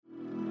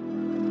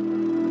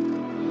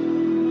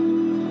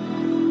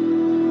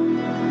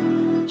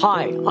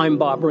Hi, I'm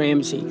Bob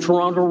Ramsey,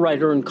 Toronto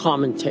writer and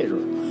commentator.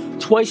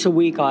 Twice a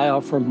week, I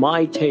offer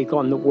my take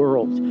on the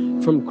world,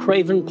 from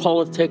craven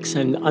politics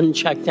and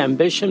unchecked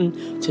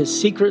ambition to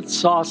secret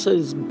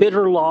sauces,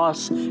 bitter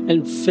loss,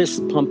 and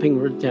fist-pumping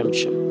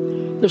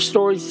redemption. They're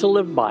stories to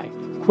live by,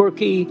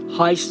 quirky,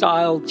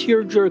 high-style,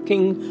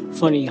 tear-jerking,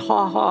 funny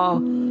ha-ha,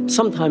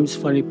 sometimes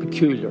funny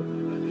peculiar.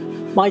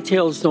 My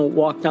tales don't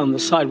walk down the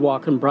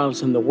sidewalk and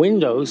browse in the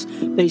windows.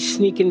 They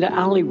sneak into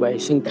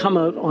alleyways and come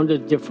out onto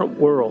different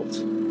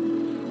worlds.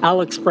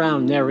 Alex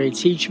Brown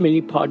narrates each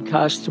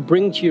mini-podcast to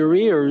bring to your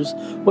ears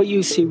what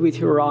you see with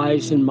your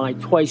eyes in my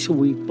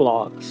twice-a-week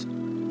blogs.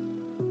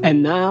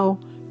 And now,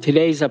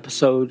 today's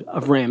episode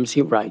of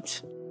Ramsey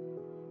Writes.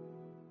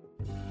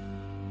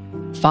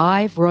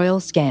 5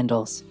 Royal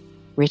Scandals,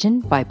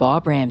 written by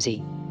Bob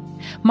Ramsey.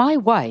 My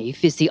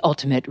wife is the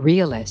ultimate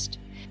realist,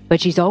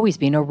 but she's always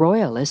been a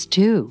royalist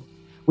too,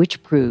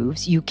 which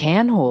proves you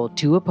can hold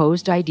 2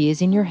 opposed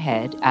ideas in your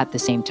head at the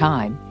same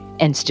time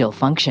and still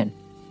function.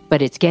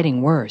 But it's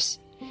getting worse.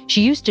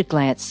 She used to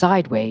glance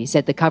sideways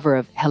at the cover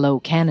of Hello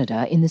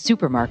Canada in the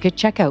supermarket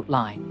checkout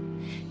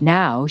line.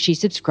 Now she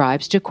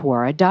subscribes to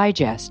Quora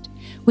Digest,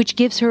 which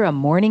gives her a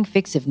morning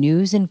fix of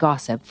news and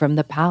gossip from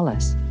the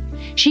palace.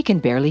 She can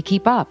barely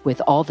keep up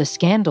with all the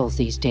scandals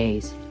these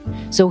days.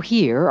 So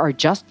here are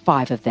just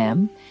 5 of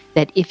them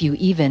that, if you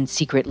even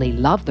secretly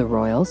love the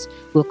royals,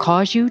 will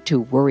cause you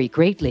to worry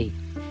greatly.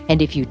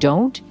 And if you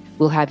don't,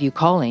 will have you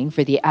calling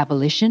for the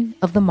abolition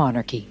of the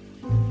monarchy.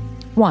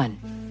 1.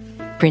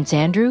 Prince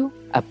Andrew,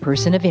 a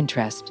person of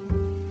interest.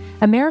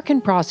 American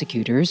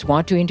prosecutors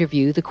want to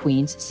interview the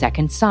Queen's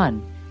second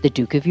son, the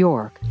Duke of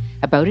York,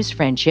 about his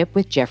friendship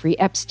with Jeffrey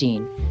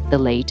Epstein, the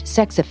late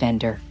sex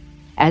offender,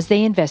 as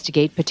they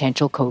investigate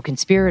potential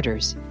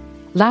co-conspirators.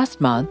 Last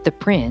month, the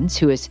prince,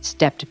 who has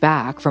stepped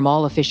back from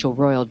all official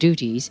royal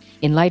duties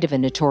in light of a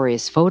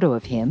notorious photo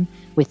of him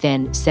with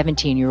then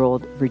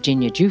 17-year-old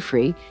Virginia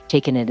Giuffre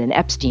taken at an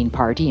Epstein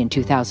party in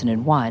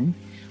 2001,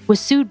 was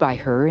sued by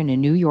her in a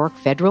New York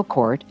federal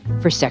court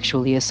for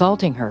sexually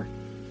assaulting her.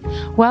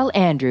 While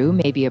Andrew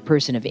may be a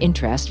person of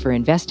interest for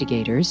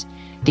investigators,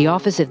 the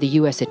Office of the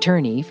U.S.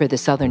 Attorney for the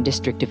Southern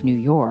District of New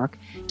York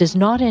does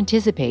not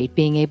anticipate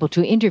being able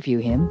to interview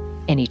him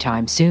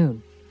anytime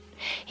soon.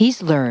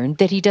 He's learned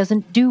that he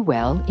doesn't do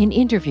well in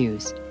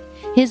interviews.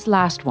 His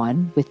last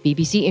one, with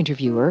BBC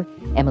interviewer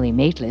Emily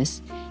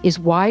Maitlis, is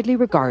widely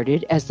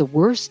regarded as the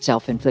worst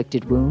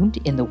self-inflicted wound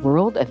in the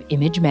world of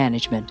image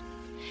management.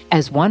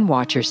 As one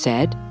watcher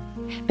said,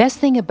 "Best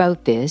thing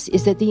about this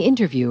is that the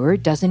interviewer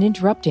doesn't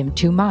interrupt him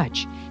too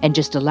much and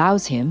just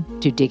allows him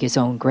to dig his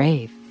own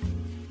grave."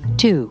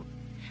 2.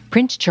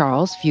 Prince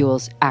Charles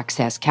fuels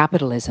access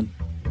capitalism.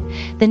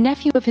 The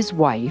nephew of his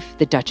wife,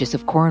 the Duchess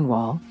of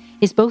Cornwall,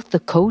 is both the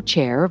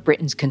co-chair of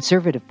Britain's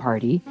Conservative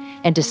Party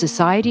and a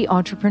society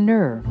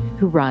entrepreneur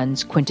who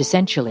runs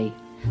Quintessentially,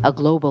 a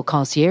global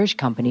concierge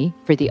company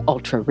for the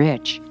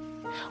ultra-rich.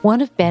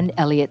 One of Ben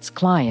Elliott's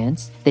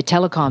clients, the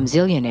telecom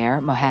zillionaire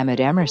Mohammed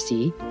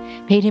Emersi,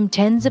 paid him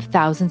tens of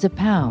thousands of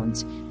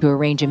pounds to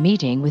arrange a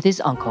meeting with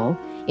his uncle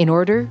in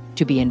order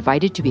to be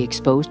invited to be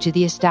exposed to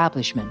the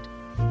establishment.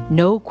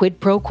 No quid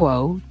pro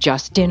quo,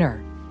 just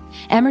dinner.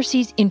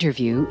 Emersi's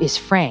interview is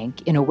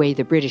frank in a way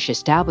the British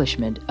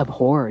establishment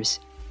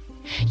abhors.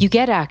 You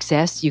get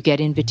access, you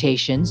get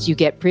invitations, you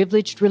get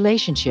privileged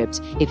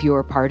relationships if you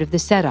are part of the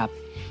setup,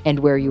 and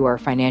where you are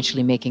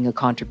financially making a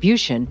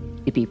contribution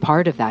to be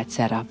part of that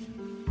setup.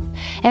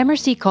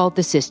 Emersi called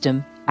the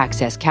system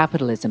access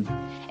capitalism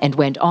and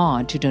went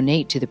on to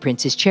donate to the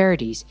prince's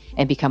charities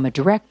and become a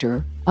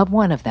director of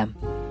one of them.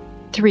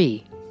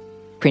 3.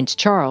 Prince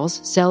Charles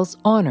sells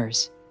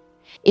honors.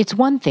 It's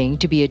one thing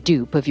to be a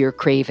dupe of your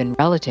craven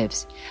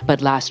relatives, but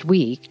last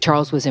week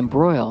Charles was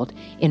embroiled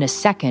in a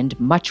second,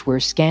 much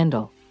worse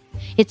scandal.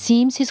 It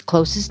seems his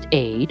closest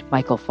aide,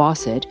 Michael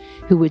Fawcett,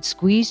 who would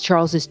squeeze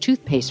Charles's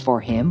toothpaste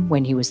for him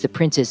when he was the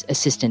prince's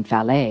assistant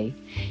valet,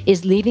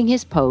 is leaving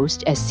his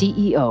post as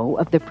CEO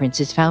of the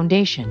Prince's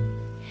Foundation.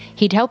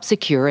 He'd helped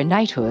secure a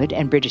knighthood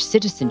and British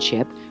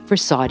citizenship for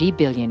Saudi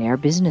billionaire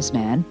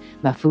businessman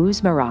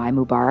Mahfouz Marai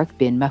Mubarak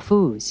bin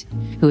Mahfouz,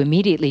 who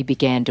immediately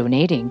began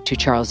donating to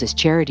Charles's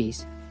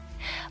charities.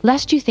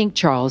 Lest you think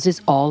Charles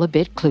is all a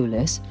bit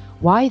clueless,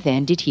 why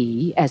then did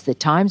he, as the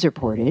Times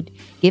reported,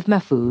 give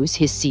Mahfouz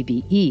his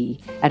CBE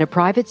at a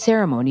private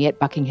ceremony at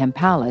Buckingham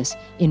Palace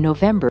in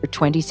November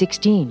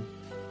 2016?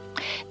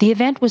 The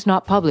event was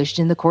not published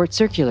in the court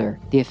circular,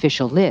 the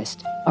official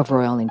list of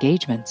royal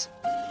engagements.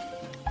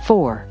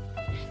 4.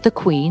 The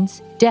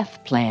Queen's death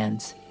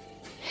plans.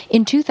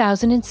 In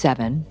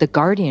 2007, The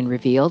Guardian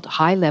revealed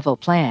high-level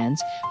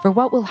plans for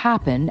what will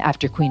happen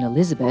after Queen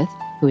Elizabeth,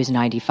 who is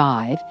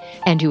 95,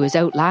 and who has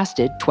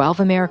outlasted 12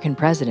 American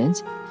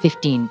presidents,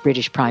 15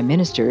 British prime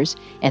ministers,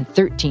 and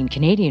 13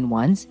 Canadian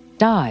ones,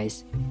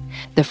 dies.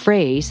 The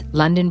phrase,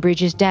 "London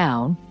Bridge is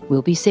down,"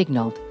 will be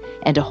signaled,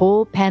 and a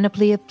whole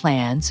panoply of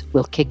plans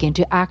will kick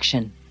into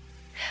action.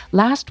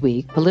 Last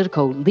week,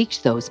 Politico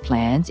leaked those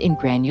plans in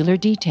granular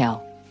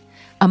detail.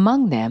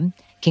 Among them,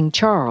 King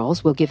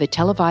Charles will give a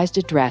televised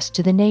address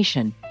to the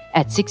nation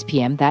at 6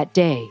 p.m. that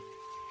day.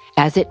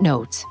 As it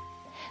notes,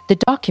 the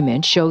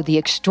documents show the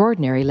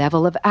extraordinary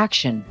level of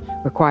action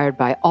required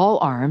by all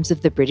arms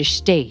of the British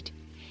state,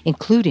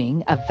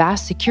 including a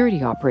vast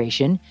security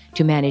operation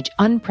to manage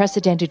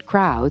unprecedented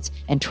crowds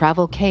and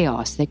travel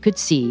chaos that could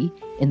see,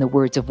 in the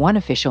words of one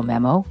official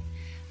memo,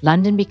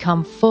 London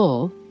become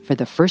full for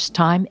the first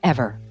time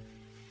ever.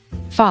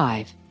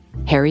 5.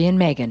 Harry and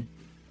Meghan.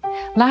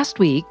 Last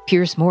week,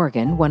 Piers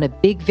Morgan won a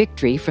big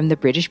victory from the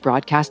British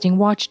broadcasting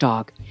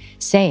watchdog,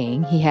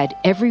 saying he had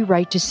every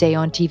right to say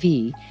on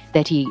TV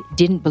that he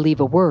didn't believe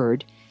a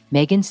word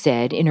Meghan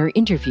said in her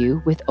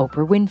interview with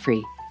Oprah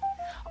Winfrey.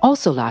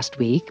 Also last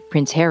week,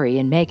 Prince Harry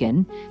and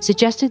Meghan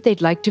suggested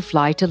they'd like to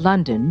fly to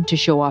London to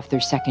show off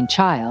their second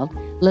child,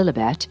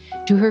 Lilibet,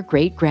 to her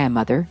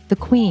great-grandmother, the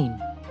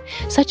Queen.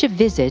 Such a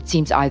visit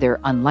seems either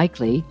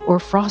unlikely or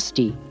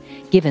frosty,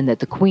 given that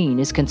the Queen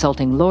is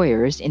consulting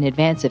lawyers in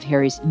advance of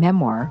Harry's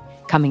memoir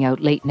coming out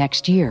late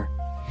next year.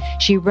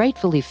 She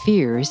rightfully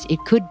fears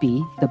it could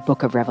be the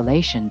Book of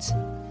Revelations.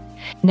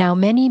 Now,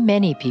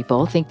 many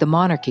people think the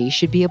monarchy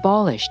should be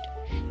abolished.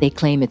 They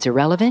claim it's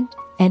irrelevant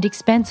and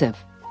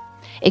expensive.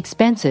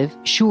 Expensive,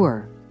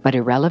 sure, but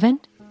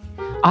irrelevant?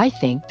 I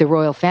think the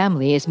royal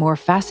family is more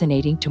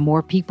fascinating to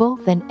more people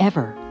than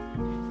ever.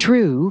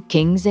 True,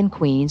 kings and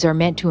queens are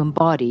meant to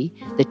embody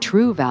the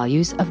true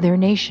values of their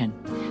nation,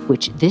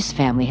 which this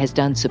family has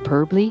done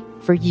superbly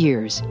for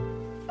years.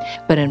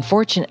 But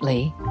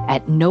unfortunately,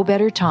 at no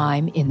better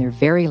time in their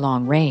very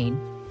long reign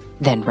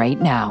than right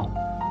now.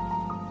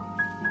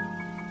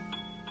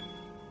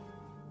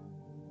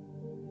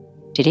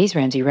 Today's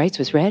Ramsay Writes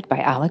was read by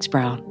Alex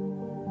Brown.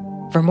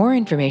 For more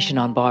information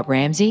on Bob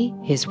Ramsay,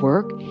 his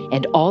work,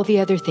 and all the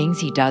other things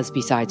he does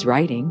besides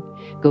writing,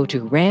 go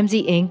to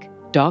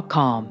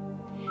RamsayInc.com.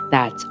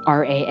 That's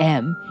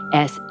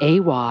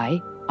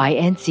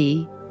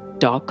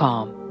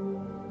RamsayInc.com.